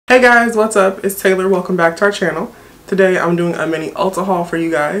Hey guys, what's up? It's Taylor. Welcome back to our channel. Today I'm doing a mini Ulta haul for you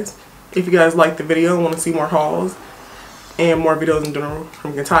guys. If you guys like the video and want to see more hauls and more videos in general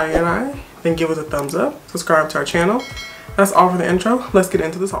from Natalia and I, then give us a thumbs up, subscribe to our channel. That's all for the intro. Let's get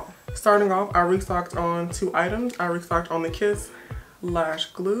into this haul. Starting off, I restocked on 2 items. I restocked on the Kiss Lash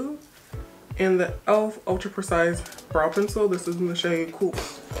Glue and the e.l.f. Ultra Precise Brow Pencil. This is in the shade Cool.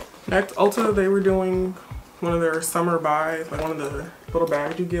 Next, Ulta, they were doing one of their summer buys, like one of the little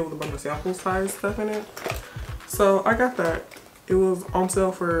bags you get with a bunch of sample size stuff in it. So I got that. It was on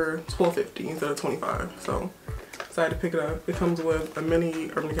sale for $12.50 instead of $25. So decided to pick it up. It comes with a mini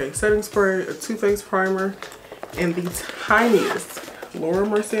Urban Decay setting spray, a Too Faced primer, and the tiniest Laura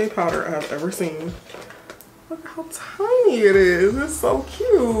Mercier powder I have ever seen. Look how tiny it is. It's so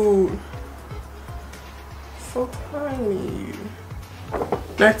cute. So tiny.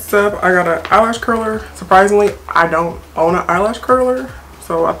 Next up, I got an eyelash curler. Surprisingly, I don't own an eyelash curler,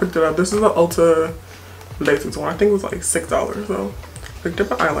 so I picked it up. This is the Ulta Basics one. I think it was like $6, so picked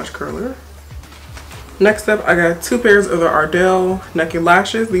up an eyelash curler. Next up, I got 2 pairs of the Ardell Naked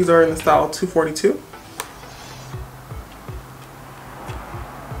Lashes. These are in the style 242.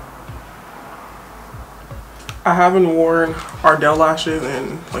 I haven't worn Ardell lashes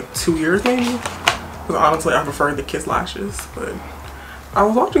in like 2 years maybe, because honestly I prefer the Kiss lashes, but I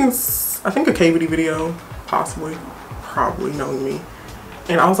was watching, I think, a KVD video, probably knowing me,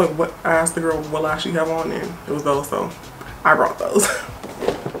 and I was like, I asked the girl what lash she have on, and it was those, so I brought those.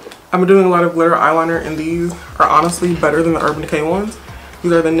 I've been doing a lot of glitter eyeliner, and these are honestly better than the Urban Decay ones.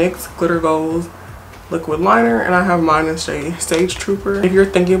 These are the NYX Glitter Gold liquid liner, and I have mine in shade Stage Trooper. If you're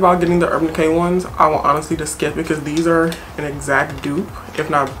thinking about getting the Urban Decay ones, I will honestly just skip, because these are an exact dupe, if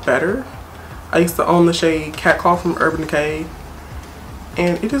not better. I used to own the shade Catcall from Urban Decay,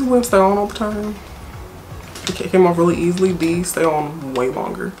 and it just wouldn't stay on all the time. It came off really easily. These stay on way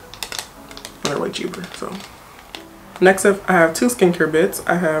longer and they're way cheaper. So next up, I have 2 skincare bits.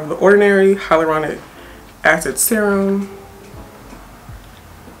 I have the Ordinary Hyaluronic Acid Serum.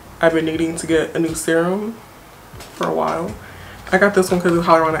 I've been needing to get a new serum for a while. I got this one because of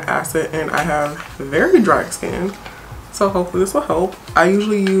hyaluronic acid, and I have very dry skin, so hopefully this will help. I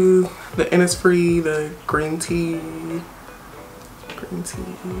usually use the Innisfree, the green tea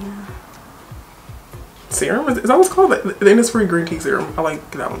serum. Is that what it's called? The Innisfree green tea serum. I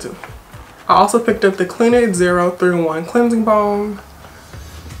like that one too. I also picked up the Clean It Zero 3-in-1 cleansing balm.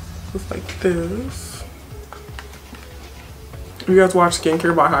 Looks like this. If you guys watch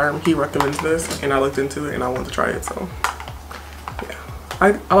Skincare by Hiram, he recommends this, and I looked into it and I wanted to try it. So yeah,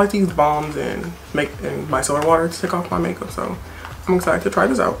 I like to use balms and micellar water to take off my makeup, so I'm excited to try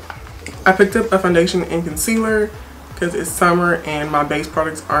this out. I picked up a foundation and concealer because it's summer and my base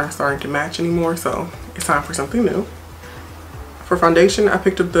products aren't starting to match anymore, so it's time for something new. For foundation, I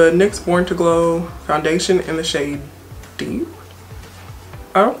picked up the NYX Born to Glow foundation in the shade Deep.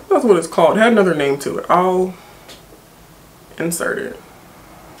 I don't think that's what it's called. It had another name to it. I'll insert it.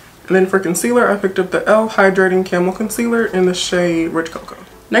 And then for concealer, I picked up the e.l.f. Hydrating Camel Concealer in the shade Rich Cocoa.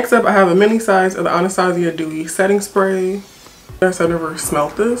 Next up, I have a mini size of the Anastasia Dewy Setting Spray. I've never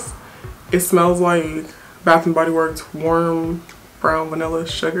smelled this. It smells like Bath & Body Works Warm Brown Vanilla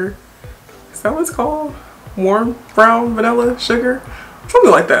Sugar. Is that what it's called? Warm Brown Vanilla Sugar? Something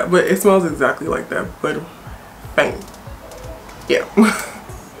like that, but it smells exactly like that, but faint. Yeah.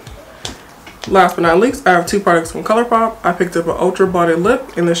 Last but not least, I have 2 products from Colourpop. I picked up an Ultra Body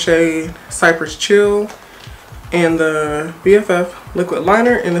Lip in the shade Cypress Chill, and the BFF Liquid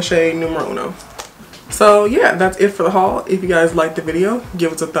Liner in the shade Numero Uno. So yeah, that's it for the haul. If you guys liked the video,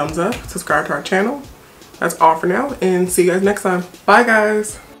 give us a thumbs up, subscribe to our channel. That's all for now, and see you guys next time. Bye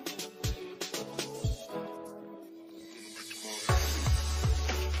guys.